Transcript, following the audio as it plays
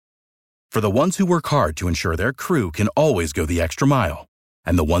For the ones who work hard to ensure their crew can always go the extra mile,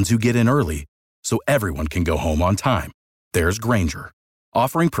 and the ones who get in early so everyone can go home on time, there's Grainger,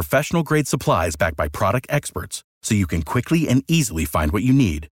 offering professional-grade supplies backed by product experts so you can quickly and easily find what you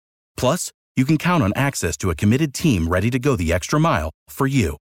need. Plus, you can count on access to a committed team ready to go the extra mile for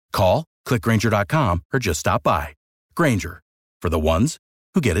you. Call, click Grainger.com, or just stop by. Grainger, for the ones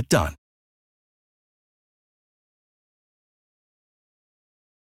who get it done.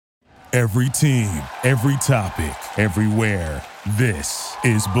 Every team, every topic, everywhere. This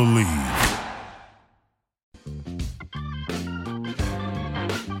is Believe.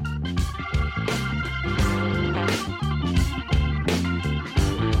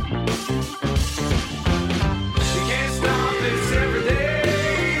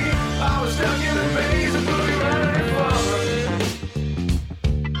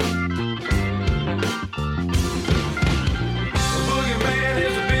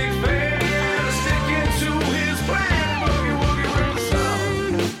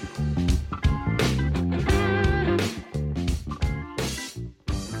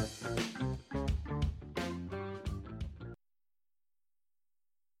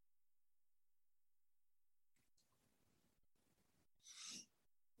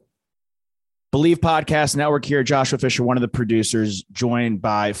 Believe Podcast Network here. Joshua Fisher, one of the producers, joined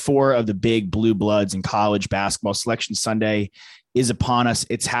by four of the big blue bloods in college basketball. Selection Sunday is upon us.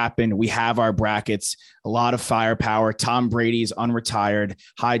 It's happened. We have our brackets, a lot of firepower. Tom Brady's unretired,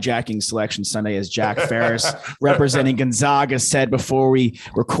 hijacking Selection Sunday, as Jack Ferris representing Gonzaga said before we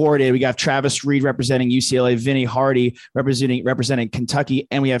recorded. We got Travis Reed representing UCLA, Vinny Hardy representing Kentucky,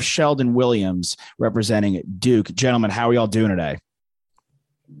 and we have Sheldon Williams representing Duke. Gentlemen, how are y'all doing today?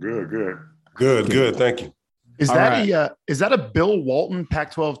 Good. Thank you. Is that a Bill Walton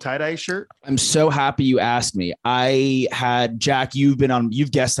Pac-12 tie-dye shirt? I'm so happy you asked me. I had Jack, you've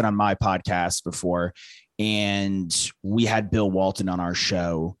guested on my podcast before, and we had Bill Walton on our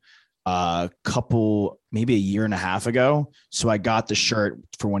show maybe a year and a half ago. So I got the shirt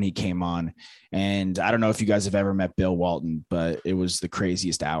for when he came on. And I don't know if you guys have ever met Bill Walton, but it was the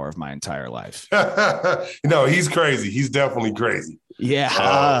craziest hour of my entire life. No, he's crazy. He's definitely crazy. Yeah.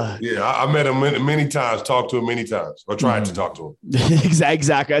 I met him many times, talked to him many times, or tried to talk to him.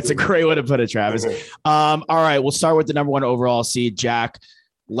 Exactly. That's a great way to put it, Travis. All right, we'll start with the number one overall seed, Jack.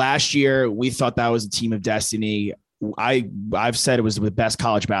 Last year, we thought that was a team of destiny. I've said it was the best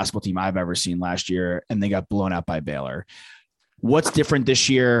college basketball team I've ever seen last year, and they got blown out by Baylor. What's different this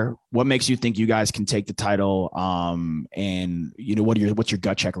year? What makes you think you guys can take the title? And what's your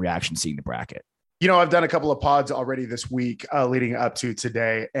gut check reaction seeing the bracket? I've done a couple of pods already this week leading up to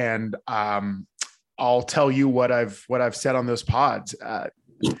today, and I'll tell you what I've said on those pods.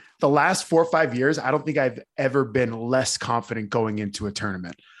 The last 4 or 5 years, I don't think I've ever been less confident going into a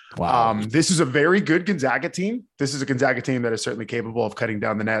tournament. Wow. This is a very good Gonzaga team. This is a Gonzaga team that is certainly capable of cutting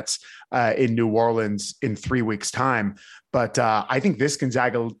down the nets in New Orleans in 3 weeks' time. But I think this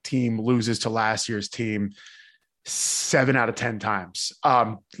Gonzaga team loses to last year's team 7 out of 10 times.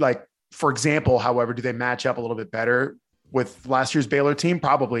 For example, however, do they match up a little bit better with last year's Baylor team?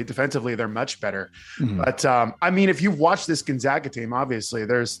 Probably. Defensively, they're much better. Mm-hmm. But if you've watched this Gonzaga team, obviously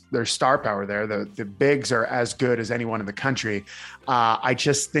there's star power there. The bigs are as good as anyone in the country. I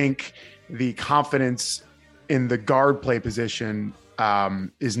just think the confidence in the guard play position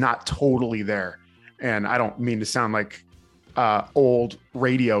is not totally there. And I don't mean to sound like old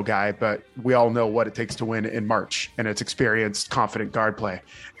radio guy, but we all know what it takes to win in March, and it's experienced, confident guard play.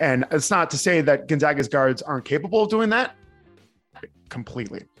 And it's not to say that Gonzaga's guards aren't capable of doing that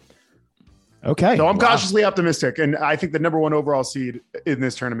completely. Okay. So I'm cautiously optimistic. And I think the number one overall seed in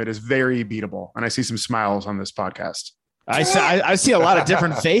this tournament is very beatable. And I see some smiles on this podcast. I see a lot of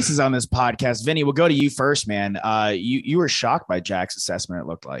different faces on this podcast. Vinny, we'll go to you first, man. You were shocked by Jack's assessment, it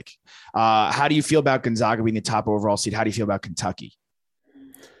looked like. How do you feel about Gonzaga being the top overall seed? How do you feel about Kentucky?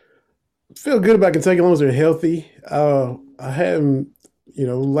 Feel good about Kentucky as long as they're healthy. I hadn't,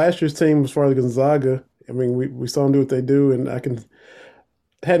 last year's team as far as Gonzaga, I mean, we saw them do what they do, and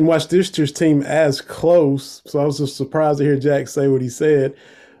hadn't watched this year's team as close, so I was just surprised to hear Jack say what he said.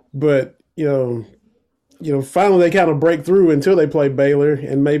 But, finally they kind of break through until they play Baylor,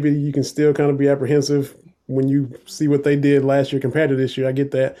 and maybe you can still kind of be apprehensive when you see what they did last year compared to this year. I get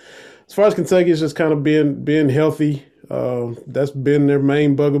that. As far as Kentucky, it's just kind of being healthy. That's been their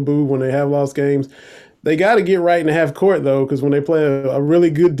main bugaboo when they have lost games. They got to get right in the half court, though, because when they play a really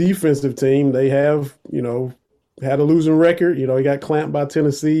good defensive team, they have, had a losing record. You know, he got clamped by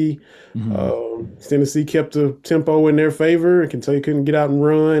Tennessee. Tennessee kept the tempo in their favor. Kentucky couldn't get out and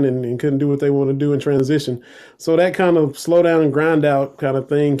run and couldn't do what they want to do in transition. So that kind of slow down and grind out kind of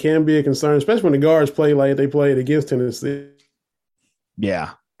thing can be a concern, especially when the guards play like they played against Tennessee.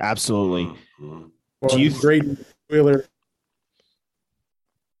 Yeah, absolutely. Do you Grady Wheeler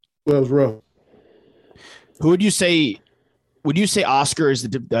was rough? Who would you say? Would you say Oscar is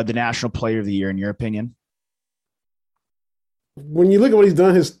the National Player of the Year in your opinion? When you look at what he's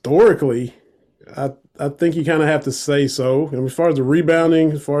done historically, I think you kind of have to say so. And as far as the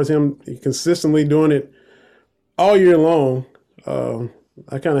rebounding, as far as him consistently doing it all year long,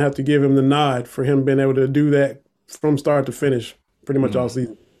 I kind of have to give him the nod for him being able to do that from start to finish pretty much all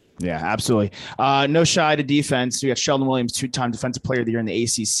season. Yeah, absolutely. No shy to defense. We got Sheldon Williams, 2-time Defensive Player of the Year in the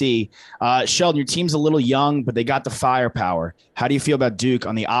ACC. Sheldon, your team's a little young, but they got the firepower. How do you feel about Duke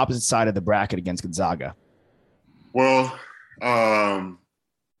on the opposite side of the bracket against Gonzaga? Well, that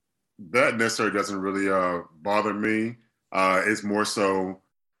necessarily doesn't really bother me. It's more so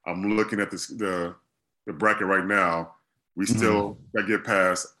I'm looking at the bracket right now. We still got to get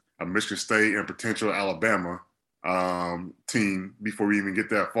past a Michigan State and potential Alabama team before we even get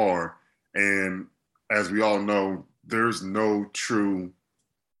that far. And as we all know, there's no true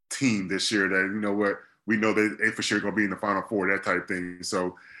team this year that, you know what, we know they for sure going to be in the Final Four, that type of thing.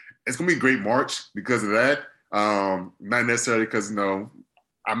 So it's going to be a great March because of that. Not necessarily because, you know,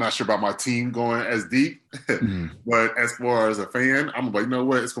 I'm not sure about my team going as deep, but as far as a fan, I'm like, you know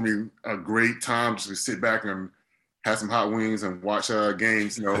what, it's going to be a great time just to sit back and have some hot wings and watch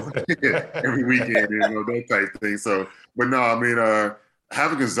games, you know, every weekend, you know, that type of thing. So, but no, I mean,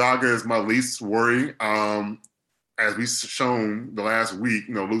 having Gonzaga is my least worry. As we've shown the last week,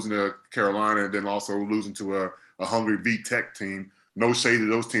 you know, losing to Carolina and then also losing to a hungry V-Tech team. No shade to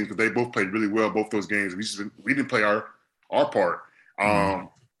those teams, but they both played really well both those games. We didn't play our part. We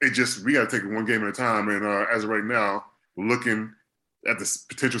got to take it one game at a time. And as of right now, looking at the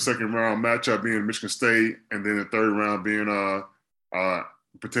potential second round matchup being Michigan State, and then the third round being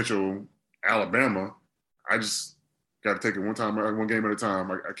potential Alabama, I just got to take it one game at a time.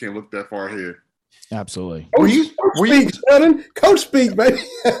 I can't look that far ahead. Absolutely. Were you Sheldon? Coach speak, baby.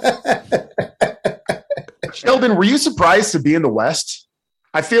 Sheldon, were you surprised to be in the West?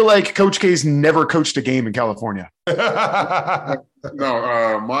 I feel like Coach K's never coached a game in California. No,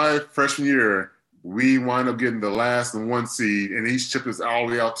 my freshman year, we wound up getting the last and 1 seed, and he shipped us all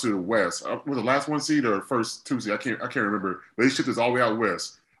the way out to the West. Was the last 1 seed or first 2 seed? I can't remember. But he shipped us all the way out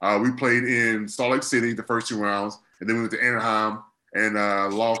West. We played in Salt Lake City the first 2 rounds, and then we went to Anaheim and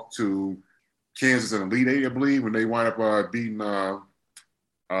lost to Kansas in Elite Eight, I believe, when they wound up beating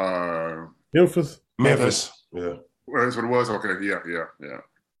Memphis. Yeah. Well, that's what it was? Okay, yeah.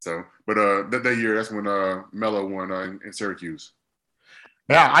 So, but that year, that's when Melo won in Syracuse.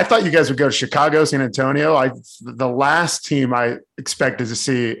 Yeah, I thought you guys would go to Chicago, San Antonio. The last team I expected to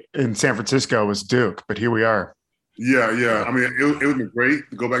see in San Francisco was Duke, but here we are. Yeah. I mean, it would be great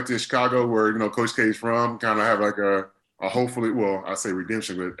to go back to Chicago where, you know, Coach K is from, kind of have like a hopefully, well, I say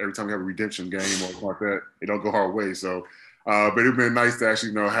redemption, but every time we have a redemption game or something like that, it don't go our way. So, but it would be nice to actually,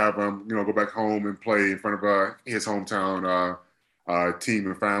 you know, have him, you know, go back home and play in front of his hometown team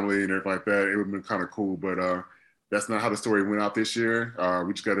and family and everything like that. It would have been kind of cool, but that's not how the story went out this year.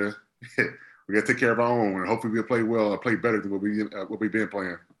 We just gotta take care of our own, and hopefully we'll play well, play better than what we've been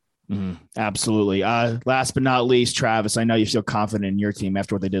playing. Absolutely. Last but not least, Travis, I know you feel confident in your team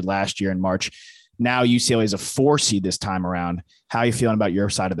after what they did last year in March. Now UCLA is a 4 seed this time around. How are you feeling about your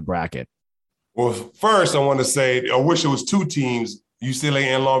side of the bracket? Well, first I want to say I wish it was 2 teams, UCLA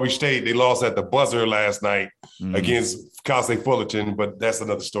and Long Beach State. They lost at the buzzer last night against Cal State Fullerton, but that's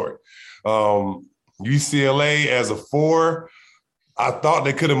another story. UCLA as a 4, I thought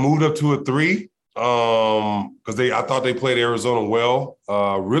they could have moved up to a 3 because I thought they played Arizona well,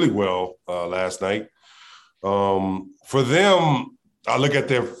 really well last night. For them, I look at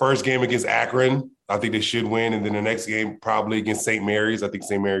their first game against Akron. I think they should win, and then the next game probably against St. Mary's. I think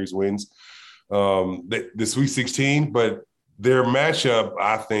St. Mary's wins the Sweet 16, but their matchup,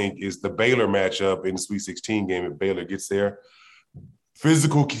 I think, is the Baylor matchup in the Sweet 16 game if Baylor gets there.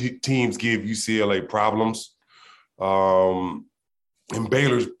 Physical teams give UCLA problems. And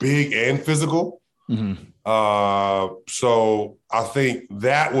Baylor's big and physical. So I think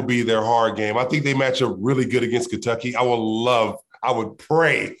that will be their hard game. I think they match up really good against Kentucky. I would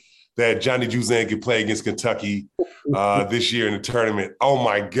pray that Johnny Juzang could play against Kentucky this year in the tournament. Oh,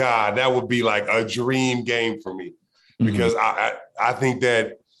 my God, that would be like a dream game for me because I think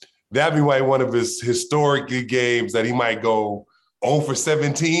that'd be like one of his historic games that he might go 0 for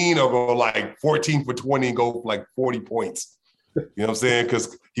 17 or go like 14 for 20 and go for like 40 points. You know what I'm saying?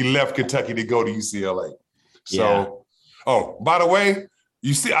 Because he left Kentucky to go to UCLA. So, by the way,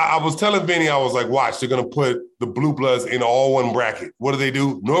 you see, I was telling Vinny, I was like, watch, they're going to put the Blue Bloods in all one bracket. What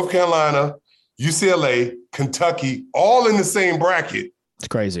do? North Carolina, UCLA, Kentucky, all in the same bracket. It's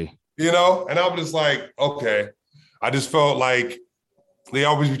crazy. You know? And I was just like, okay. I just felt like they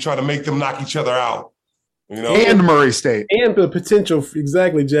always be trying to make them knock each other out. You know? And Murray State. And the potential,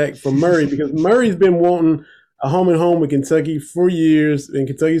 exactly, Jack, for Murray, because Murray's been wanting a home and home with Kentucky for years, and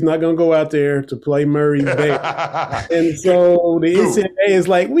Kentucky's not going to go out there to play Murray back. And so the NCAA is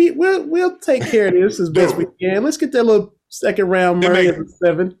like, we'll take care of this as best we can. Let's get that little second round Murray as a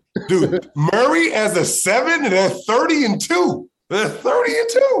 7. Dude, Murray as a 7, and they're 30-2. They're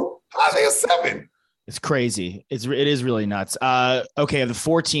 30-2. How's he a 7? It's crazy. It is really nuts. Okay, of the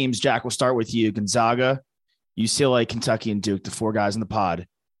 4 teams, Jack, we'll start with you. Gonzaga, UCLA, Kentucky, and Duke, the 4 guys in the pod.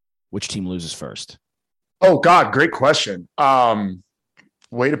 Which team loses first? Oh God, great question.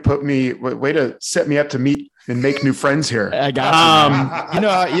 Way to set me up to meet and make new friends here. I got you.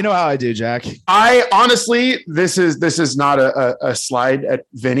 You know how I do, Jack. I honestly, this is not a slide at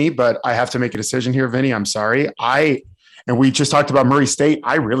Vinny, but I have to make a decision here, Vinny. I'm sorry. And we just talked about Murray State.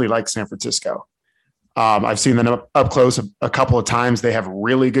 I really like San Francisco. I've seen them up close a couple of times. They have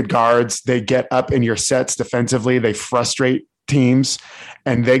really good guards. They get up in your sets defensively. They frustrate teams,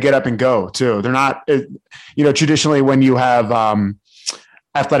 and they get up and go too. They're not, traditionally when you have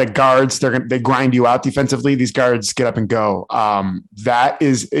athletic guards, they grind you out defensively. These guards get up and go.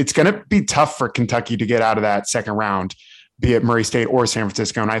 It's going to be tough for Kentucky to get out of that second round, be it Murray State or San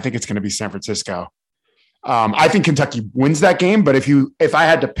Francisco. And I think it's going to be San Francisco. I think Kentucky wins that game, but if I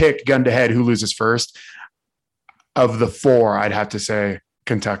had to pick gun to head who loses first of the 4, I'd have to say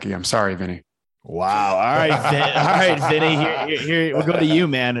Kentucky. I'm sorry, Vinny. Wow. All right, Vinny. Here we'll go to you,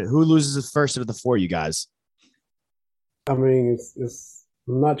 man. Who loses the first of the 4, you guys? I mean, it's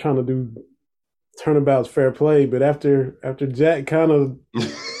I'm not trying to do turnabout's fair play, but after Jack kind of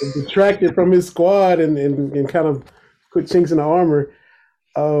detracted from his squad and kind of put chinks in the armor,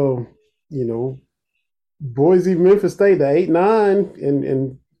 Boise, Memphis State, the 8-9,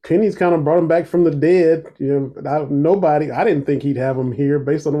 and Penny's kind of brought him back from the dead. I didn't think he'd have him here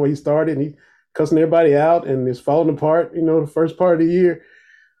based on the way he started, and he cussing everybody out and it's falling apart, the first part of the year.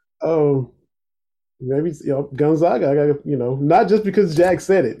 Maybe Gonzaga, not just because Jack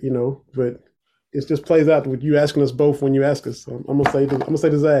said it, but it just plays out with you asking us both when you ask us. So I'm gonna say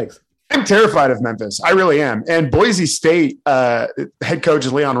the Zags. I'm terrified of Memphis. I really am. And Boise State head coach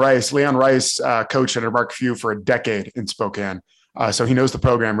is Leon Rice. Leon Rice coached at Mark Few for a decade in Spokane, so he knows the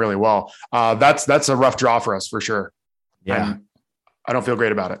program really well. That's a rough draw for us for sure. Yeah, I don't feel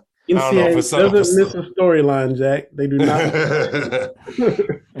great about it. NCAA doesn't miss a storyline, Jack. They do not.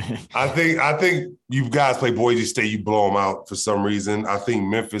 I think you guys play Boise State, you blow them out for some reason. I think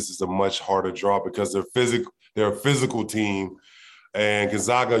Memphis is a much harder draw because they're a physical team, and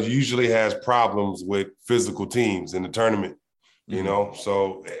Gonzaga usually has problems with physical teams in the tournament.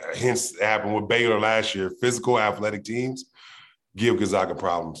 So hence it happened with Baylor last year. Physical athletic teams give Gonzaga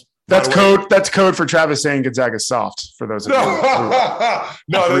problems. That's code for Travis saying Gonzaga's soft. For those of you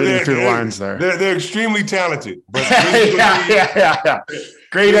reading through the lines there, they're extremely talented. But yeah.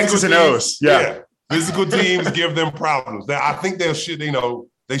 Great X's and O's. Yeah, physical teams give them problems. I think they should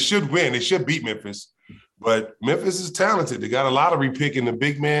win. They should beat Memphis, but Memphis is talented. They got a lottery pick in the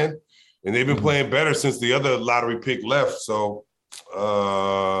big man, and they've been playing better since the other lottery pick left. So,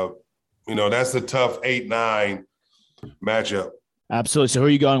 that's a tough 8-9 matchup. Absolutely. So who are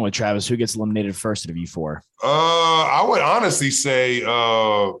you going with, Travis? Who gets eliminated first of you 4? I would honestly say,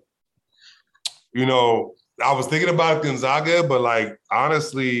 I was thinking about Gonzaga, but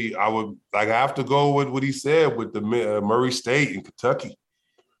honestly, I would have to go with what he said with the Murray State and Kentucky.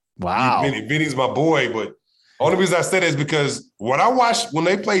 Wow. Vinny's my boy, but only reason I said it is because when I watched when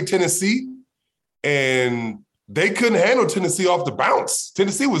they played Tennessee and they couldn't handle Tennessee off the bounce.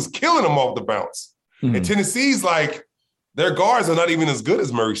 Tennessee was killing them off the bounce. Mm-hmm. And Tennessee's their guards are not even as good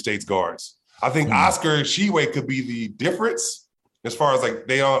as Murray State's guards. I think Oscar Tshiebwe could be the difference as far as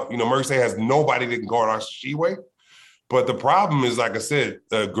they are, Murray State has nobody that can guard Oscar Tshiebwe. But the problem is, like I said,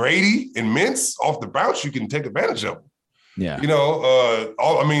 Grady and Mintz off the bounce, you can take advantage of them. Yeah.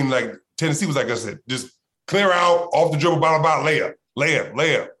 Tennessee was, like I said, just clear out, off the dribble, layup.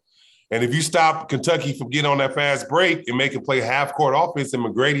 And if you stop Kentucky from getting on that fast break and make it play half-court offense and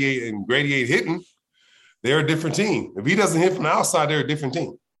McGrady ain't hitting, they're a different team. If he doesn't hit from the outside, they're a different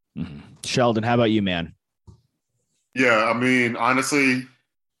team. Mm-hmm. Sheldon, how about you, man? Yeah, honestly,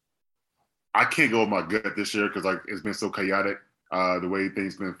 I can't go with my gut this year because it's been so chaotic. the way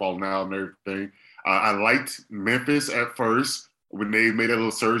things been falling out and everything. I liked Memphis at first when they made that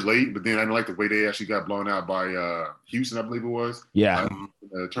little surge late, but then I didn't like the way they actually got blown out by Houston, I believe it was. Yeah.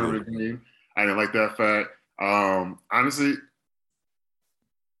 The tournament game. I didn't like that fact. Honestly,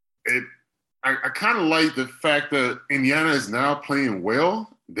 I kind of like the fact that Indiana is now playing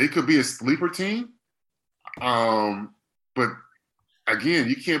well. They could be a sleeper team. But again,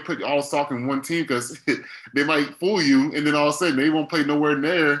 you can't put all the stock in one team because they might fool you, and then all of a sudden they won't play nowhere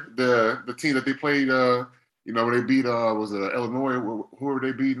near the team that they played. When they beat was it Illinois? Who were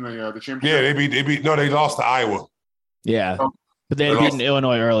they beating the championship? Yeah, they beat. No, they lost to Iowa. Yeah, but they had beaten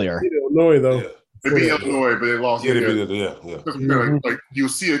Illinois earlier. Illinois though. Yeah. They beat Illinois, but they lost. Yeah, they beat it. Yeah. Like you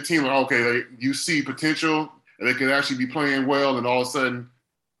see a team like okay, you see potential, and they could actually be playing well, and all of a sudden,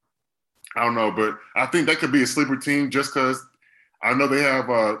 I don't know, but I think that could be a sleeper team just because I know they have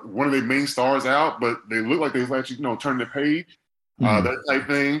one of their main stars out, but they look like they've actually turning the page, that type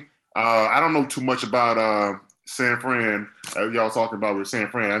thing. I don't know too much about San Fran. Y'all talking about with San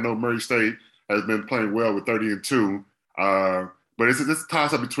Fran. I know Murray State has been playing well with 30-2. But it's a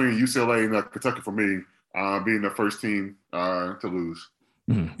toss up between UCLA and Kentucky for me, being the first team to lose.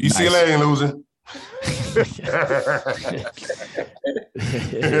 UCLA ain't losing.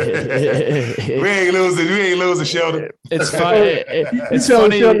 We ain't losing, Sheldon. It's funny. It's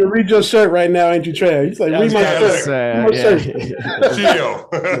funny. Sheldon, read your shirt right now, ain't you, Trav? He's like, read my shirt. Chill.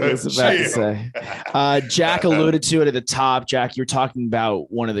 I was about to say. Jack alluded to it at the top. Jack, you're talking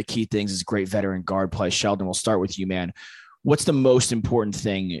about one of the key things is great veteran guard play. Sheldon, we'll start with you, man. What's the most important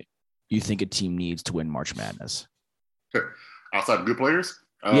thing you think a team needs to win March Madness? Outside of good players?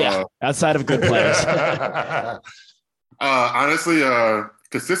 Outside of good players. Honestly,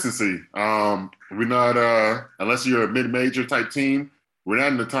 consistency. We're not, unless you're a mid-major type team, we're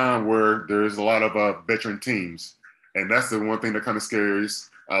not in a time where there's a lot of veteran teams. And that's the one thing that kind of scares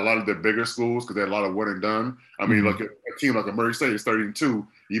a lot of the bigger schools because they're a lot of one and done. I mean, like a team like a Murray State is 30-2.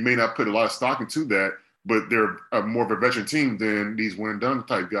 You may not put a lot of stock into that, but they're more of a veteran team than these one and done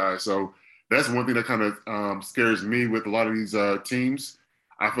type guys. So that's one thing that kind of scares me with a lot of these teams.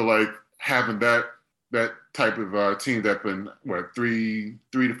 I feel like having that type of team that's been 3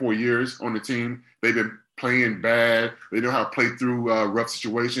 to 4 years on the team, they've been playing bad. They know how to play through rough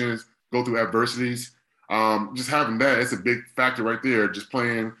situations, go through adversities. Just having that, it's a big factor right there. Just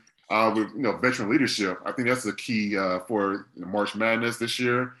playing with veteran leadership. I think that's the key for March Madness this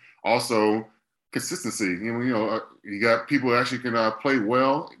year. Also, consistency. You got people who actually can play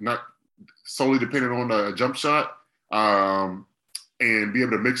well, not solely dependent on a jump shot, and be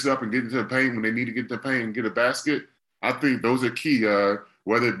able to mix it up and get into the paint when they need to get to the paint and get a basket. I think those are key,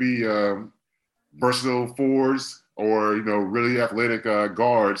 whether it be versatile fours or really athletic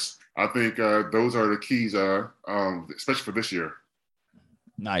guards. I think those are the keys, especially for this year.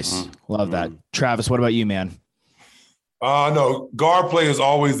 Nice, love that. Travis, what about you, man? No, guard play is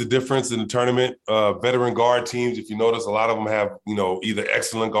always the difference in the tournament. Veteran guard teams, if you notice, a lot of them have, either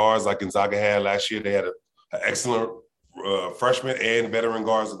excellent guards like Gonzaga had last year. They had an excellent freshman and veteran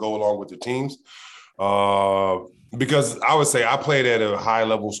guards to go along with their teams. Because I would say I played at a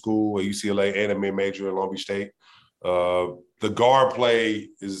high-level school at UCLA and a mid-major at Long Beach State. The guard play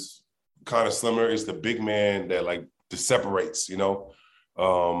is kind of similar. It's the big man that, separates,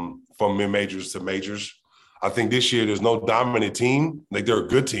 from mid-majors to majors. I think this year there's no dominant team. There are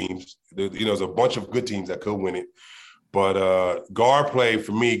good teams. There's a bunch of good teams that could win it. But guard play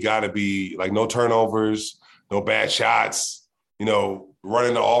for me got to be no turnovers, no bad shots,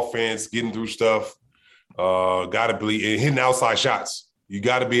 running the offense, getting through stuff. Got to be hitting outside shots. You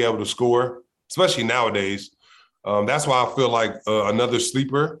got to be able to score, especially nowadays. That's why I feel like another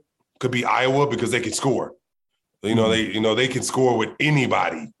sleeper could be Iowa because they can score. They can score with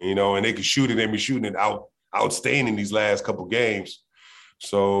anybody, and they can shoot it. They've been shooting it outstanding these last couple games.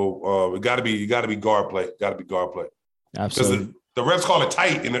 So you got to be guard play. Got to be guard play. Absolutely. Because the refs call it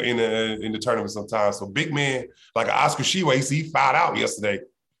tight in the tournament sometimes. So big man like Oscar Sheway, he fouled out yesterday.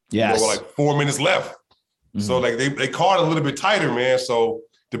 Yes. With 4 minutes left. Mm-hmm. So they call it a little bit tighter, man. So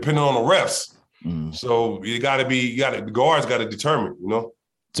depending on the refs. Mm-hmm. So the guards got to determine,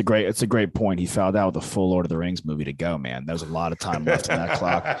 It's a great point. He fouled out with a full Lord of the Rings movie to go, man. There's a lot of time left in that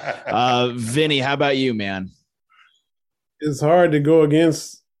clock. Vinny, how about you, man? It's hard to go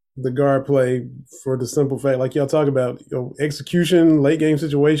against the guard play for the simple fact, like y'all talk about, execution, late game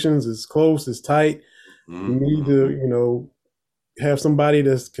situations is close, it's tight. Mm-hmm. You need to, have somebody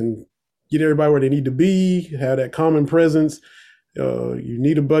that can get everybody where they need to be, have that common presence. You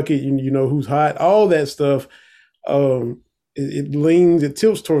need a bucket, you know who's hot, all that stuff. it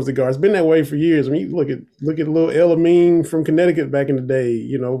tilts towards the guard. It's been that way for years. I mean, look at little Elamine from Connecticut back in the day.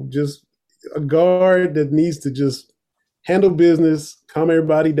 You know, just a guard that needs to just handle business, calm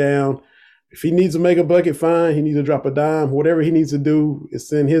everybody down. If he needs to make a bucket, fine. He needs to drop a dime. Whatever he needs to do,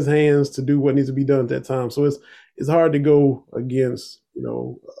 it's in his hands to do what needs to be done at that time. So it's hard to go against, you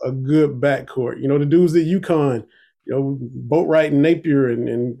know, a good backcourt. You know, the dudes at UConn, you know, Boatwright and Napier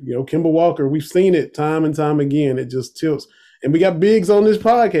and you know, Kemba Walker, we've seen it time and time again. It just tilts. And we got bigs on this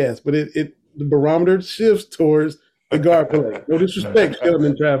podcast, but the barometer shifts towards the guard play. No disrespect, Sheldon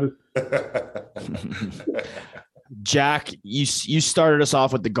and Travis. Jack, you started us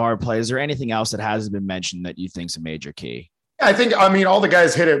off with the guard play. Is there anything else that hasn't been mentioned that you think is a major key? I mean, all the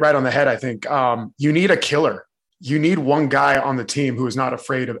guys hit it right on the head. I think you need a killer. You need one guy on the team who is not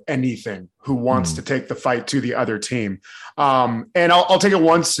afraid of anything, who wants to take the fight to the other team. And I'll take it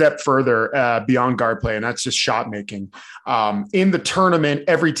one step further beyond guard play, and that's just shot making. In the tournament,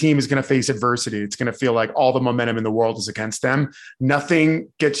 every team is going to face adversity. It's going to feel like all the momentum in the world is against them.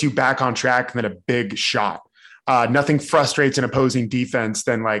 Nothing gets you back on track than a big shot. Nothing frustrates an opposing defense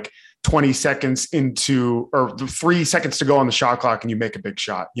than like 20 seconds into or 3 seconds to go on the shot clock and you make a big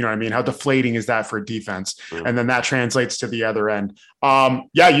shot. You know what I mean? How deflating is that for a defense? And then that translates to the other end.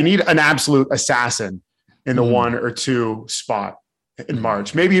 You need an absolute assassin in the 1 or 2 spot in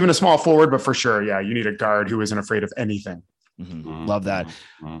March. Maybe even a small forward, but for sure, you need a guard who isn't afraid of anything. Love that.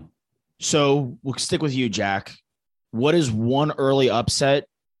 So we'll stick with you, Jack. What is one early upset?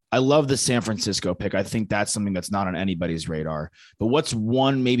 I love the San Francisco pick. I think that's something that's not on anybody's radar. But what's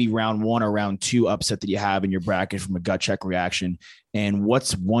one, maybe round 1 or round 2 upset that you have in your bracket from a gut check reaction? And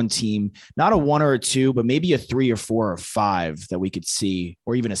what's one team, not a 1 or a 2, but maybe a 3 or 4 or 5 that we could see,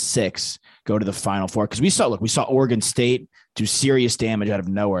 or even a 6 go to the Final Four? Because we saw Oregon State do serious damage out of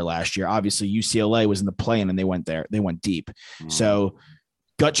nowhere last year. Obviously, UCLA was in the play-in and they went deep. So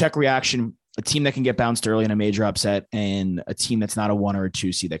gut check reaction. A team that can get bounced early in a major upset, and a team that's not a 1 or a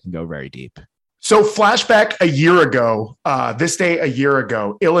 2 seed that can go very deep. So flashback a year ago, this day a year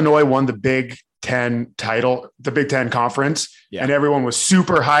ago, Illinois won the Big Ten title, the Big Ten conference, and everyone was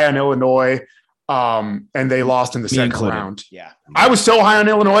super high on Illinois, and they lost in the second round. Yeah, I was so high on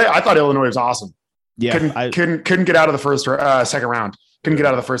Illinois. I thought Illinois was awesome. Yeah, couldn't get out of the second round. Couldn't get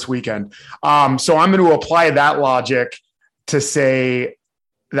out of the first weekend. So I'm going to apply that logic to say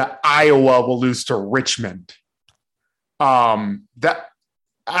that Iowa will lose to Richmond. That,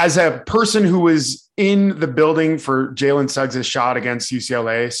 as a person who was in the building for Jalen Suggs' shot against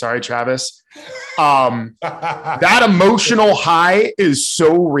UCLA, sorry, Travis, that emotional high is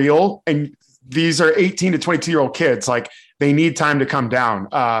so real. And these are 18 to 22-year-old kids. Like, they need time to come down.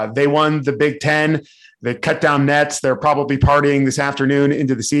 They won the Big Ten. They cut down nets. They're probably partying this afternoon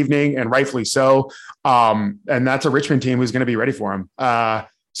into this evening, and rightfully so. And that's a Richmond team who's going to be ready for them.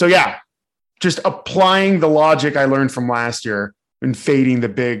 So just applying the logic I learned from last year and fading the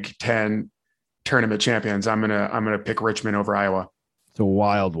Big Ten tournament champions, I'm gonna pick Richmond over Iowa. It's a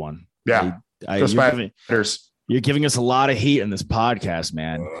wild one. Yeah, you're giving us a lot of heat in this podcast,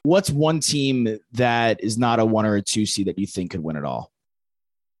 man. What's one team that is not a 1 or a 2 seed that you think could win it all?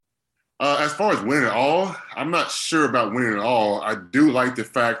 As far as winning it all, I'm not sure about winning it all. I do like the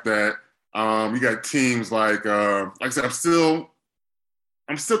fact that you got teams like I said,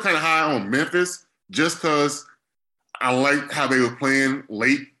 I'm still kind of high on Memphis just because I like how they were playing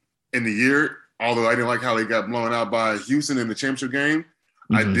late in the year, although I didn't like how they got blown out by Houston in the championship game.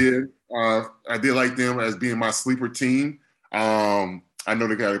 I did like them as being my sleeper team. I know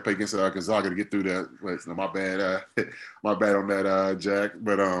they got to play against Gonzaga to get through that. But my bad. My bad on that, Jack.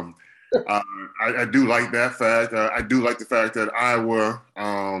 But I do like that fact. I do like the fact that Iowa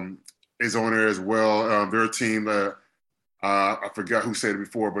is on there as well. They're a team that I forgot who said it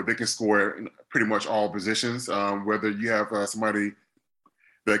before, but they can score in pretty much all positions. Whether you have somebody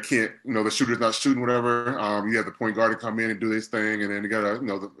that can't, the shooter's not shooting, whatever. You have the point guard to come in and do this thing, and then you got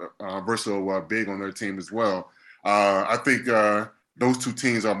the versatile big on their team as well. I think those two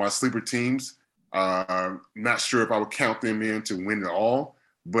teams are my sleeper teams. Not sure if I would count them in to win it all,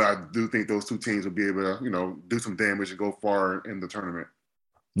 but I do think those two teams will be able to, do some damage and go far in the tournament.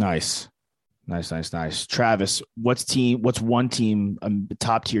 Nice. Travis, what's one team, a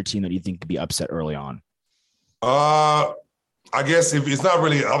top tier team that you think could be upset early on? I guess if it's not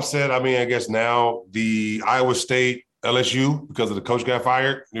really an upset, I guess now the Iowa State LSU, because of the coach got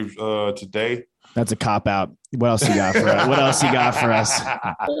fired today. That's a cop out. What else you got for us?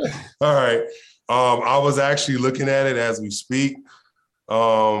 All right. I was actually looking at it as we speak.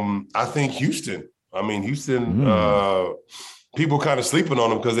 I think Houston. people kind of sleeping on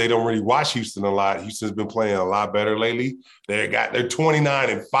them because they don't really watch Houston a lot. Houston's been playing a lot better lately. They're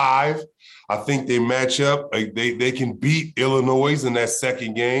 29-5. I think they match up. They can beat Illinois in that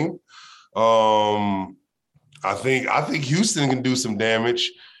second game. I think Houston can do some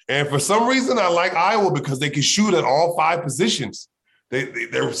damage. And for some reason, I like Iowa because they can shoot at all 5 positions.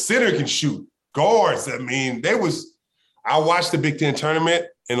 Their center can shoot. Guards, I mean, I watched the Big Ten tournament,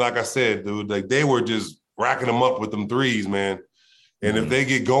 and like I said, dude, like they were just racking them up with them threes, man. And if they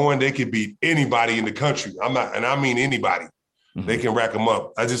get going, they could beat anybody in the country. I mean anybody. Mm-hmm. They can rack them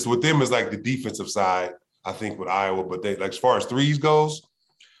up. With them is like the defensive side, I think, with Iowa. But they, like, as far as threes goes,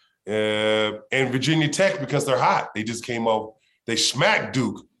 and Virginia Tech, because they're hot, they just came up. They smacked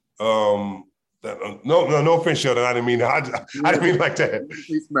Duke. No offense, Sheldon. I didn't mean I didn't mean like that.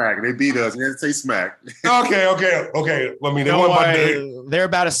 They smack. They beat us. They didn't say smack. Okay. I mean, they're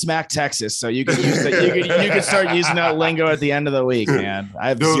about to smack Texas, so you can use that. You can start using that lingo at the end of the week, man. I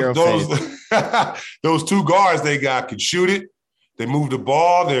have zero faith. Those 2 guards they got can shoot it. They move the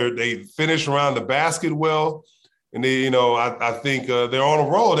ball. They finish around the basket well, and they, I think they're on a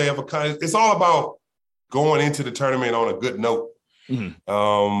roll. They have it's all about going into the tournament on a good note.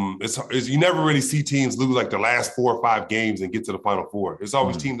 Mm-hmm. You never really see teams lose like the last 4 or 5 games and get to the Final Four. It's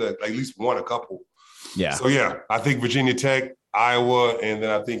always teams that at least won a couple. Yeah. So yeah, I think Virginia Tech, Iowa, and then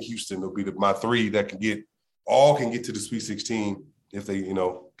I think Houston will be my 3 that can get to the Sweet 16 if they,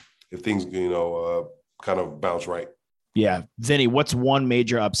 if things, kind of bounce right. Yeah. Vinny, what's one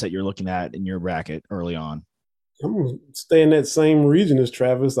major upset you're looking at in your bracket early on? I'm gonna stay in that same region as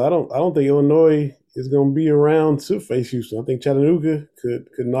Travis. I don't think Illinois is going to be around to face Houston. I think Chattanooga could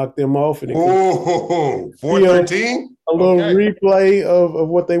knock them off. And 4-13? A little replay of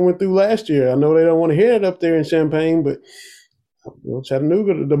what they went through last year. I know they don't want to hear it up there in Champaign, but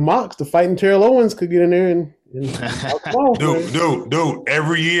Chattanooga, the Mocs, the Fighting Terrell Owens could get in there and dude,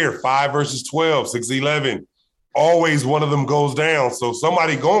 every year 5 versus 12, 6-11. Always one of them goes down. So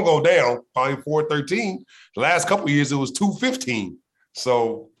somebody gonna go down, probably 4-13. The last couple of years it was 2-15.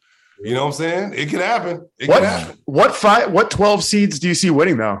 So you know what I'm saying? It could happen. Could happen. What 12 seeds do you see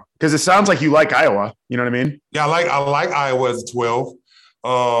winning though? Because it sounds like you like Iowa. You know what I mean? Yeah, I like Iowa as a 12.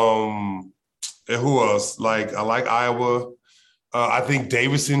 And who else? I like Iowa. I think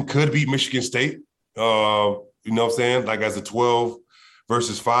Davidson could beat Michigan State. You know what I'm saying? Like as a 12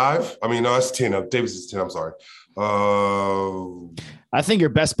 versus 5. I mean, no, that's 10. Davidson's 10. I'm sorry. I think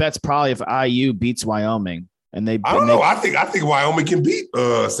your best bet's probably if IU beats Wyoming. And I don't know. I think Wyoming can beat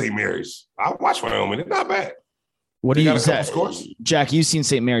St. Mary's. I watch Wyoming. It's not bad. What do you say, Jack? You've seen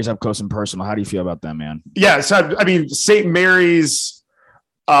St. Mary's up close and personal. How do you feel about that, man? Yeah. So I mean, St. Mary's.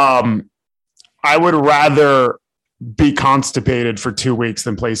 I would rather be constipated for 2 weeks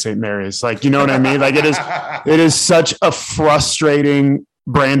than play St. Mary's. Like, you know what I mean? Like it is such a frustrating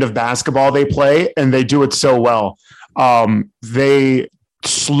brand of basketball they play, and they do it so well. They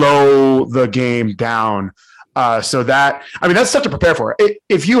slow the game down. So that's tough to prepare for.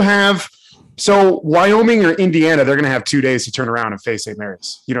 If you have, Wyoming or Indiana, they're going to have 2 days to turn around and face St.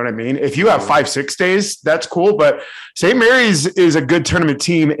 Mary's. You know what I mean? If you have 5-6 days, that's cool. But St. Mary's is a good tournament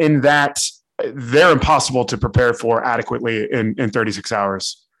team in that they're impossible to prepare for adequately in 36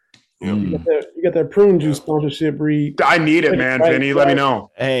 hours. You got that prune juice sponsorship, Reed. I need it, man. Vinny, let me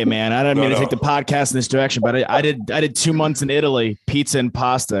know. Hey, man, I didn't mean to take the podcast in this direction, but I did 2 months in Italy, pizza and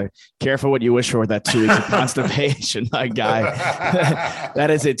pasta. Careful what you wish for with that 2 weeks of constipation, my guy.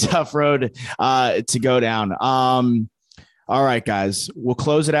 That is a tough road to go down. All right, guys, we'll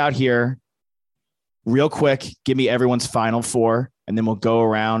close it out here real quick. Give me everyone's final 4, and then we'll go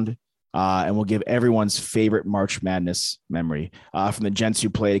around. And we'll give everyone's favorite March Madness memory from the gents who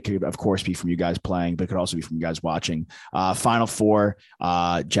played. It could, of course, be from you guys playing, but it could also be from you guys watching. Final 4.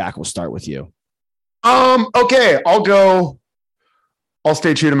 Jack, we'll start with you. Okay, I'll go. I'll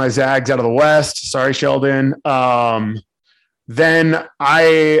stay true to my Zags out of the West. Sorry, Sheldon. Then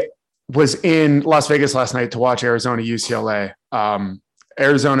I was in Las Vegas last night to watch Arizona UCLA.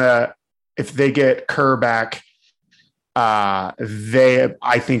 Arizona, if they get Kerr back, they,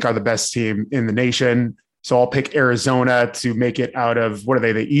 I think, are the best team in the nation. So I'll pick Arizona to make it out of, what are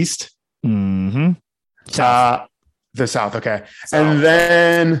they, the East? Mm-hmm. South. The South, okay. South. And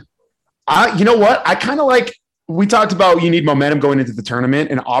then, you know what? I kind of like, we talked about you need momentum going into the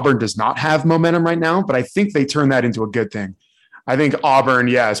tournament, and Auburn does not have momentum right now, but I think they turn that into a good thing. I think Auburn,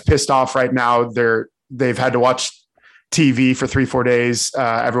 is pissed off right now. They've had to watch TV for 3-4 days.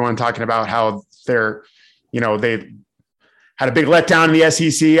 Everyone talking about how they had a big letdown in the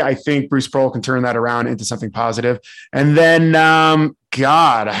SEC. I think Bruce Pearl can turn that around into something positive. And then,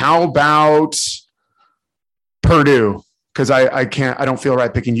 how about Purdue? because I don't feel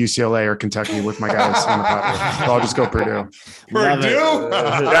right picking UCLA or Kentucky with my guys on the pot. So I'll just go Purdue. Purdue?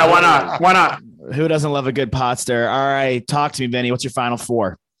 Yeah, why not? Why not? Who doesn't love a good pot stir? All right, talk to me, Vinny. What's your Final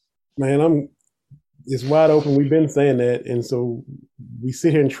Four? Man, it's wide open. We've been saying that, and so we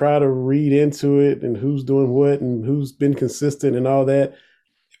sit here and try to read into it and who's doing what and who's been consistent and all that.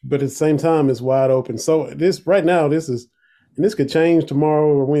 But at the same time, it's wide open. So this right now, this could change tomorrow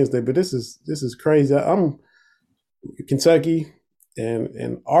or Wednesday. But this is crazy. I'm Kentucky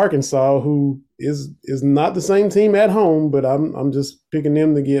and Arkansas, who is not the same team at home, but I'm just picking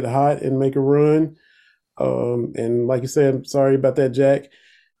them to get hot and make a run. And like you said, I'm sorry about that, Jack.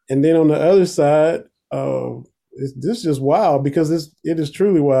 And then on the other side, this is just wild because it is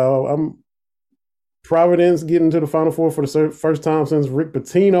truly wild. Providence getting to the Final Four for the first time since Rick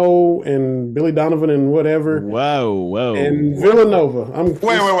Pitino and Billy Donovan and whatever. Whoa. And Villanova.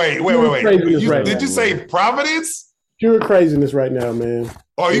 Wait. Did you say Providence? Pure craziness right now, man.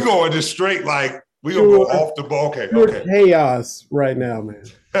 Oh, you going just straight like we gonna go off the ball? Okay. Chaos right now, man.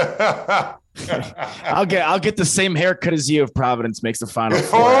 I'll get the same haircut as you if Providence makes the Final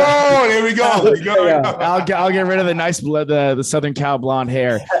Four. Oh, there we go. I'll get rid of the nice the Southern Cal blonde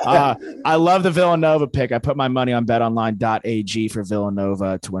hair. I love the Villanova pick. I put my money on betonline.ag for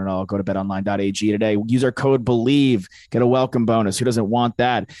Villanova to win it all. Go to betonline.ag today. Use our code BELIEVE. Get a welcome bonus. Who doesn't want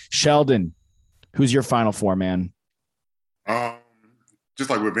that? Sheldon, who's your Final Four, man? Just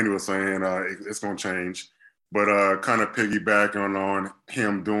like what Vinny was saying, it's going to change. But kind of piggybacking on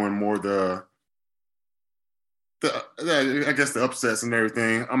him doing more the I guess the upsets and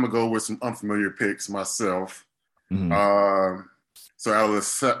everything, I'm going to go with some unfamiliar picks myself. Mm-hmm. So out of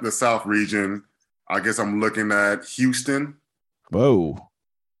the South region, I guess I'm looking at Houston. Whoa.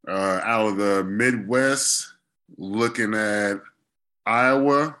 Out of the Midwest, looking at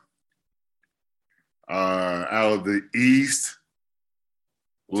Iowa. Out of the East,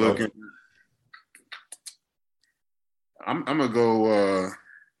 looking. I'm gonna go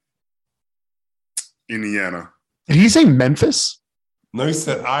Indiana. Did he say Memphis? No, he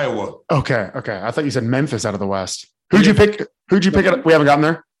said Iowa. Okay. I thought you said Memphis out of the West. Who'd you pick? It? We haven't gotten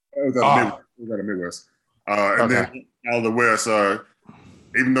there. We got the Midwest. And then out of the West,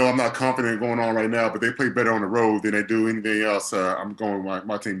 even though I'm not confident going on right now, but they play better on the road than they do anything else. I'm going with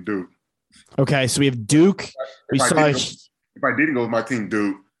my team, Duke. Okay, so we have Duke. If I didn't go with my team,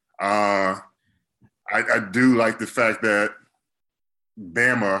 Duke, I do like the fact that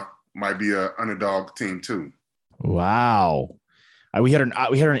Bama might be an underdog team too. Wow. We had an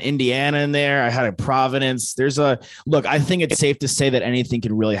Indiana in there. I had a Providence. I think it's safe to say that anything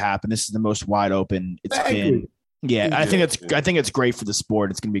can really happen. This is the most wide open it's been. Yeah, I think it's great for the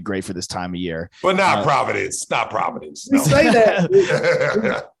sport. It's going to be great for this time of year. But not Providence. Not Providence. No. We say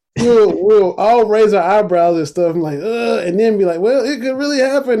that. We'll all raise our eyebrows and stuff. I'm like, and then be like, well, it could really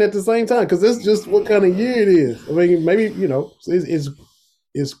happen at the same time because that's just what kind of year it is. I mean, maybe,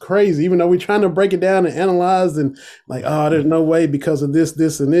 it's crazy. Even though we're trying to break it down and analyze and like, there's no way because of this,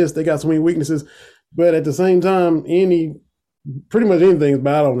 and this. They got so many weaknesses. But at the same time, pretty much anything is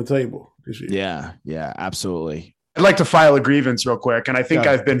bad on the table this year. Yeah, absolutely. I'd like to file a grievance real quick. And I think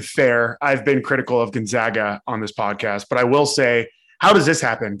I've been fair. I've been critical of Gonzaga on this podcast. But I will say, how does this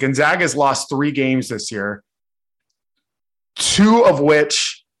happen? Gonzaga's lost 3 games this year, 2 of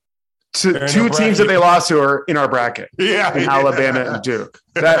which two teams that they lost to are in our bracket. Alabama and Duke.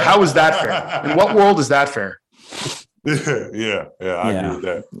 How is that fair? In what world is that fair? Yeah, I agree with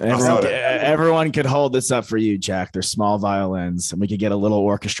that. Everyone could hold this up for you, Jack. They're small violins, and we could get a little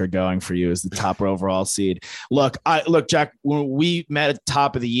orchestra going for you as the top overall seed. Look, Jack. When we met at the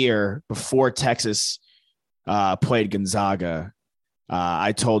top of the year before Texas played Gonzaga,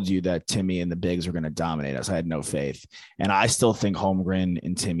 I told you that Timmy and the Bigs were going to dominate us. I had no faith, and I still think Holmgren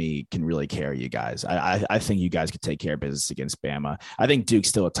and Timmy can really carry you guys. I think you guys could take care of business against Bama. I think Duke's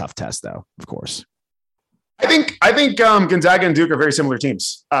still a tough test, though. Of course. I think Gonzaga and Duke are very similar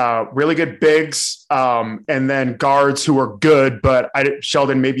teams. Really good bigs, and then guards who are good. But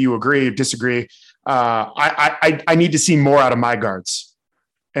Sheldon, maybe you disagree. I need to see more out of my guards,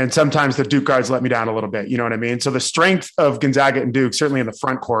 and sometimes the Duke guards let me down a little bit. You know what I mean? So the strength of Gonzaga and Duke, certainly in the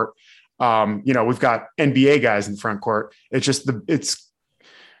front court. We've got NBA guys in the front court. It's just it's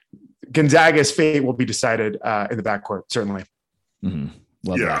Gonzaga's fate will be decided in the back court, certainly.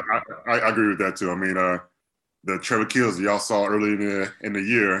 Mm-hmm. I agree with that too. I mean, the Trevor Kills y'all saw early in the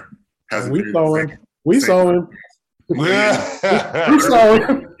year hasn't been. We saw him. We saw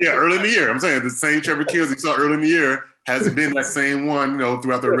him. Yeah, early in the year. I'm saying the same Trevor Kills you saw early in the year hasn't been that same one,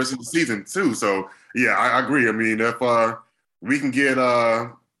 throughout the rest of the season too. So yeah, I agree. I mean, if we can get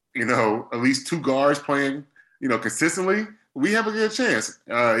at least 2 guards playing consistently, we have a good chance.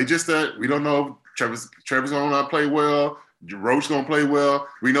 It's just that we don't know if Trevor's going to play well. Roach going to play well.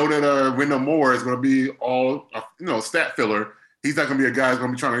 We know that Wendell Moore is going to be all, stat filler. He's not going to be a guy who's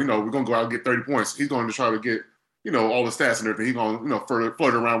going to be trying to, we're going to go out and get 30 points. He's going to try to get, all the stats and everything. He's going to,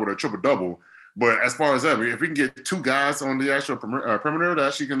 flirt around with a triple-double. But as far as that, if we can get two guys on the actual perimeter that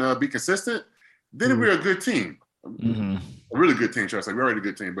actually can be consistent, then we're a good team. Mm-hmm. A really good team, trust. Like, we're already a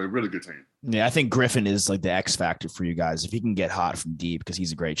good team, but a really good team. Yeah, I think Griffin is like the X factor for you guys. If he can get hot from deep, because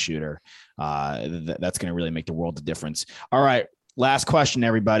he's a great shooter, that's going to really make the world of difference. All right, last question,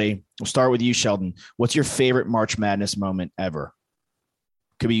 everybody. We'll start with you, Sheldon. What's your favorite March Madness moment ever?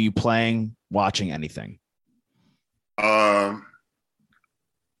 Could be you playing, watching, anything.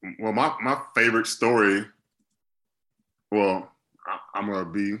 Well, my favorite story. Well, I'm gonna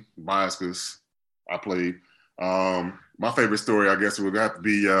be biased because I played. My favorite story, I guess, would have to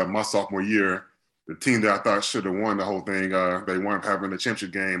be my sophomore year. The team that I thought should have won the whole thing, they wound up having the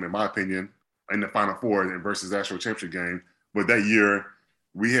championship game, in my opinion, in the Final Four versus the actual championship game. But that year,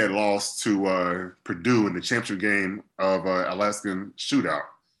 we had lost to Purdue in the championship game of Alaskan shootout.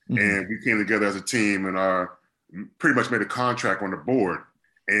 Mm-hmm. And we came together as a team and pretty much made a contract on the board.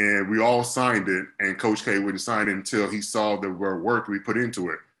 And we all signed it, and Coach K wouldn't sign it until he saw the work we put into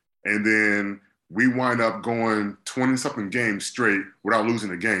it. And then we wind up going 20-something games straight without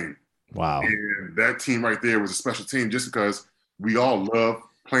losing a game. Wow. And that team right there was a special team just because we all love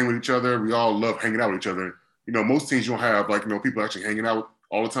playing with each other. We all love hanging out with each other. Most teams you don't have, people actually hanging out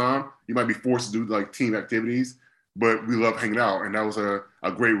all the time. You might be forced to do, team activities, but we love hanging out. And that was a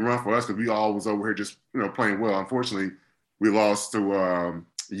great run for us because we all was over here just, playing well. Unfortunately, we lost to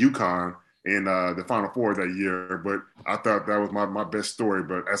UConn in the Final Four that year, but I thought that was my best story.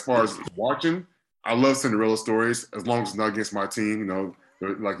 But as far as watching, I love Cinderella stories as long as it's not against my team.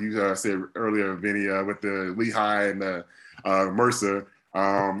 Like you said earlier, Vinny, with the Lehigh and the Mercer.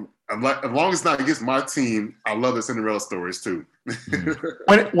 As long as it's not against my team, I love the Cinderella stories too.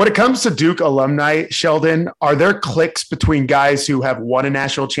 When it comes to Duke alumni, Sheldon, are there cliques between guys who have won a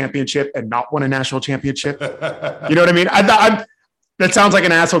national championship and not won a national championship? You know what I mean? That sounds like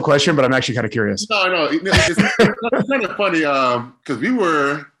an asshole question, but I'm actually kind of curious. No, it's kind of funny because we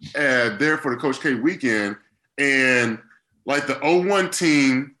were there for the Coach K weekend, and the 01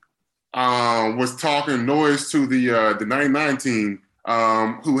 team was talking noise to the 99 team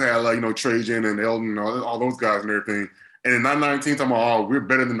who had Trajan and Eldon and all those guys and everything. And the 99 team talking about, we're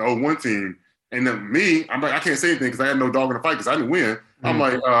better than the 01 team. And then me, I'm like, I can't say anything because I had no dog in the fight because I didn't win. Mm-hmm. I'm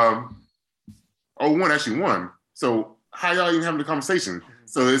like, 01 actually won. So how y'all even having the conversation?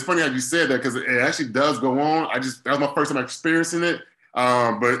 So it's funny how you said that because it actually does go on. That was my first time experiencing it.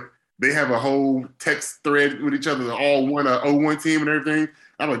 But they have a whole text thread with each other. They all won a 01 team and everything.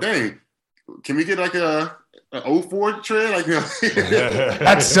 I'm like, dang, can we get a 04 trade?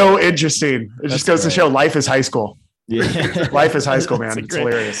 That's so interesting. It just goes to show life is high school. Yeah. Life is high school, man. It's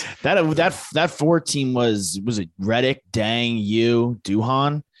hilarious. That 4 team was it Reddick, Dang, you,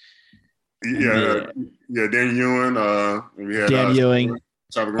 Duhan? Yeah, Dan Ewing. We had Dan Ewing.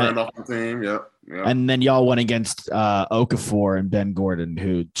 Trevor Grand off the team. Yeah. And then y'all went against Okafor and Ben Gordon,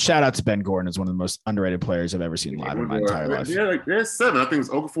 who, shout out to Ben Gordon, is one of the most underrated players I've ever seen live in my entire life. Yeah, there's 7. I think it was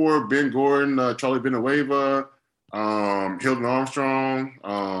Okafor, Ben Gordon, Charlie Benueva, Hilton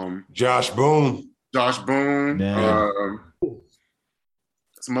Armstrong, Josh Boone. Yeah.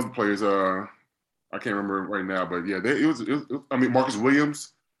 Some other players. I can't remember right now, but yeah, it was Marcus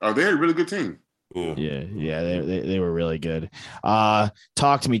Williams. They had a really good team. Yeah, they were really good.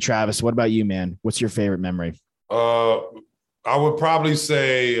 Talk to me, Travis. What about you, man? What's your favorite memory? I would probably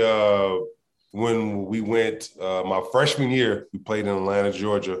say when we went my freshman year, we played in Atlanta,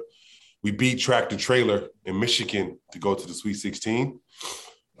 Georgia. We beat Tractor Trailer in Michigan to go to the Sweet 16.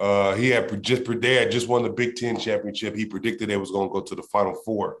 They had just won the Big Ten championship. He predicted they was going to go to the Final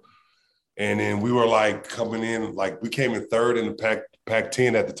Four. And then we were coming in, we came in 3rd in the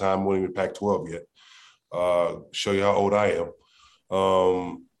Pac-10 at the time, wasn't even Pac-12 yet. Show you how old I am.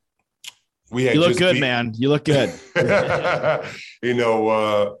 You look good, man. You look good.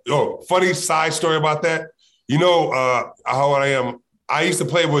 Funny side story about that. How old I am. I used to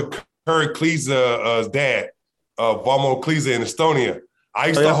play with Kurt Kliza's dad, Valmo Kliza in Estonia. I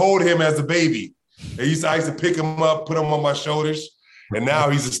used to hold him as a baby. I used to pick him up, put him on my shoulders. And now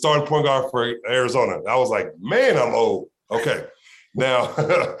he's a starting point guard for Arizona. I was like, man, I'm old. Okay. Now,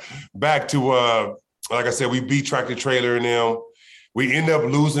 back to, like I said, we beat Tractor Trailer and them. We end up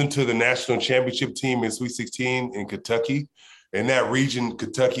losing to the national championship team in Sweet 16 in Kentucky. In that region,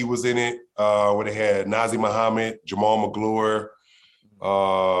 Kentucky was in it, where they had Nazi Muhammad, Jamal McGlure,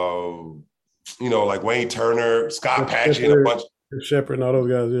 like Wayne Turner, Scott Patchy, and a bunch. Shepard and all those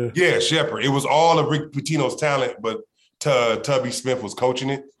guys, yeah. Yeah, Shepard. It was all of Rick Pitino's talent, but Tubby Smith was coaching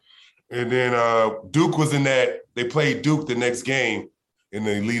it. And then Duke was in that. They played Duke the next game in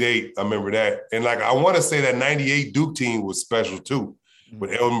the Elite Eight. I remember that. And I want to say that 98 Duke team was special too,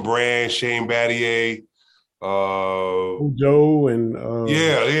 with Elton Brand, Shane Battier, Joe and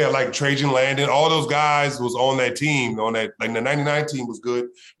like Trajan Landon, all those guys was on that team. On that, the 99 team was good,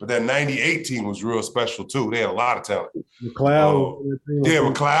 but that 98 team was real special too. They had a lot of talent. McLeod,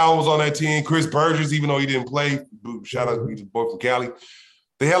 McLeod was on that team. Chris Burgess, even though he didn't play, shout out to the boy from Cali.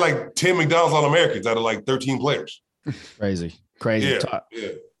 They had 10 McDonald's All-Americans out of 13 players. Crazy. Yeah.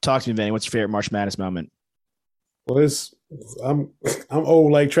 Talk to me, Vinny. What's your favorite March Madness moment? Well, I'm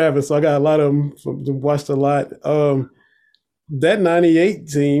old like Travis, so I got a lot of them. Watched a lot. That 98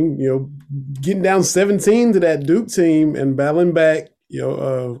 team, getting down 17 to that Duke team and battling back.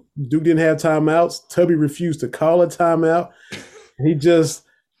 Duke didn't have timeouts. Tubby refused to call a timeout. He just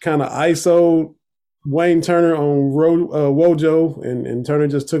kind of ISO'd Wayne Turner on Wojo, and Turner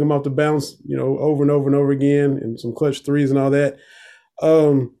just took him off the bounce, over and over and over again, and some clutch threes and all that.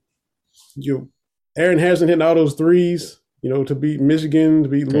 Aaron Harrison hitting all those threes, to beat Michigan, to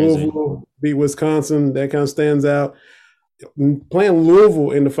beat Louisville, beat Wisconsin, that kind of stands out. Playing Louisville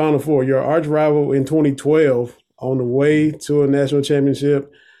in the Final Four, your arch rival in 2012, on the way to a national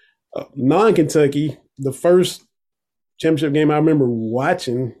championship. Non-Kentucky, the first championship game I remember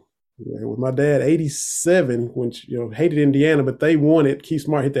watching with my dad, 87, which, hated Indiana, but they won it. Keith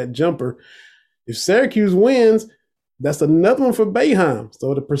Smart hit that jumper. If Syracuse wins, that's another one for Boeheim.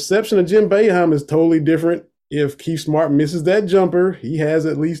 So the perception of Jim Boeheim is totally different. If Keith Smart misses that jumper, he has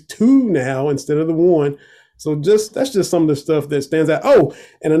at least 2 now instead of the 1. So that's just some of the stuff that stands out. Oh,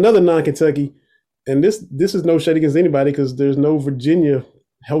 and another non-Kentucky, and this is no shade against anybody because there's no Virginia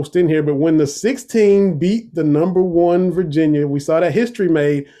host in here, but when the 16 beat the number 1 Virginia, we saw that history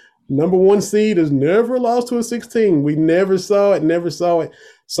made. Number 1 seed has never lost to a 16. We never saw it.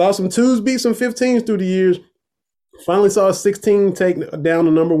 Saw some 2s beat some 15s through the years. Finally saw a 16 take down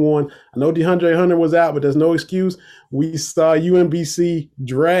the number 1. I know DeAndre Hunter was out, but there's no excuse. We saw UMBC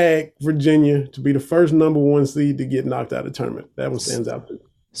drag Virginia to be the first number 1 seed to get knocked out of the tournament. That one stands out too.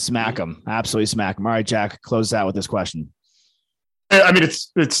 Smack them. Absolutely smack them. All right, Jack, close out with this question. I mean,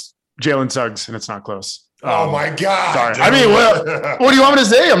 it's Jalen Suggs, and it's not close. Oh my God! Sorry. I mean, what do you want me to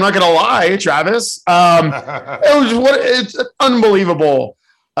say? I'm not going to lie, Travis. It's an unbelievable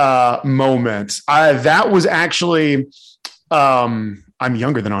moment. That was actually. I'm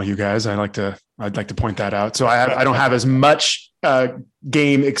younger than all you guys. I'd like to point that out. So I don't have as much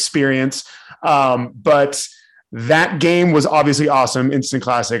game experience, but that game was obviously awesome, instant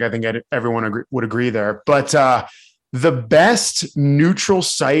classic. I think everyone would agree there. But the best neutral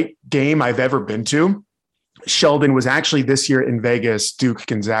site game I've ever been to, Sheldon, was actually this year in Vegas, Duke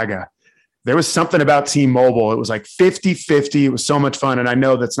Gonzaga. There was something about T-Mobile. It was 50-50. It was so much fun. And I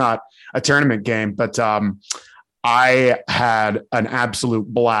know that's not a tournament game, but I had an absolute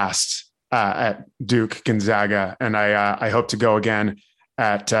blast at Duke Gonzaga. And I hope to go again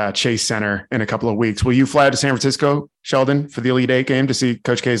at Chase Center in a couple of weeks. Will you fly out to San Francisco, Sheldon, for the Elite Eight game to see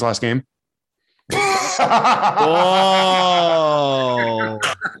Coach K's last game? Whoa.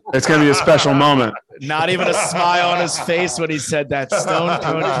 It's going to be a special moment. Not even a smile on his face when he said that stone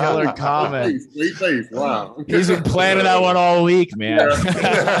cold killer comment. Sweet face. Wow. He's been planning that one all week, man.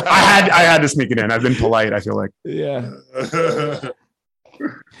 I had to sneak it in. I've been polite, I feel like. Yeah.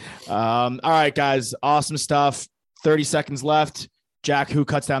 All right, guys. Awesome stuff. 30 seconds left. Jack, who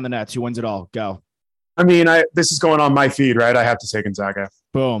cuts down the nets? Who wins it all? Go. I mean, this is going on my feed, right? I have to say Gonzaga.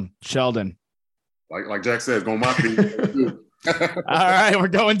 Boom. Sheldon. Like Jack said, going my feed. All right, we're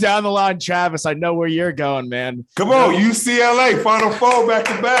going down the line. Travis, I know where you're going, man. Come on, UCLA, Final Four back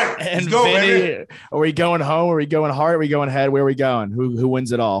to back. And Vinny, are we going home? Are we going hard? Are we going ahead? Where are we going? Who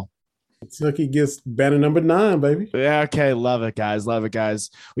wins it all? Kentucky gets banner number 9, baby. Yeah, okay. Love it, guys. Love it, guys.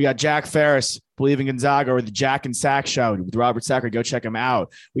 We got Jack Ferris, Believe in Gonzaga, or the Jack and Sack Show with Robert Sacre. Go check him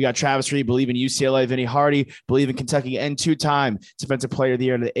out. We got Travis Reed, Believe in UCLA. Vinny Hardy, Believe in Kentucky, and 2-time Defensive Player of the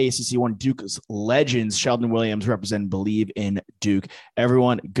Year in the ACC One Duke's Legends. Sheldon Williams representing Believe in Duke.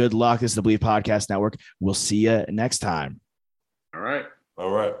 Everyone, good luck. This is the Believe Podcast Network. We'll see you next time. All right. All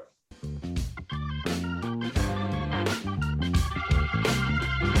right.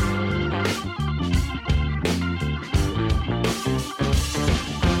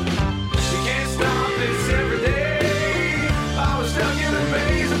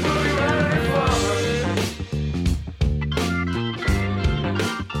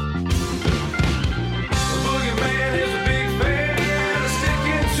 Boogeyman is a big fan,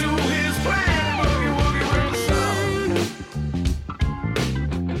 sticking to his plan.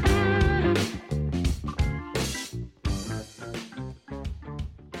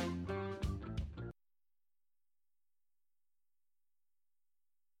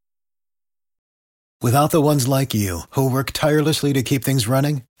 Without the ones like you, who work tirelessly to keep things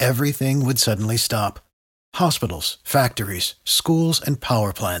running, everything would suddenly stop. Hospitals, factories, schools, and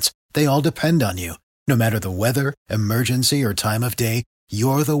power plants, they all depend on you. No matter the weather, emergency, or time of day,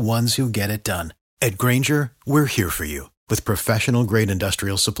 you're the ones who get it done. At Grainger, we're here for you with professional-grade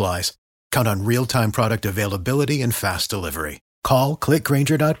industrial supplies. Count on real-time product availability and fast delivery. Call, click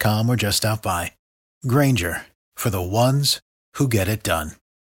Grainger.com, or just stop by. Grainger, for the ones who get it done.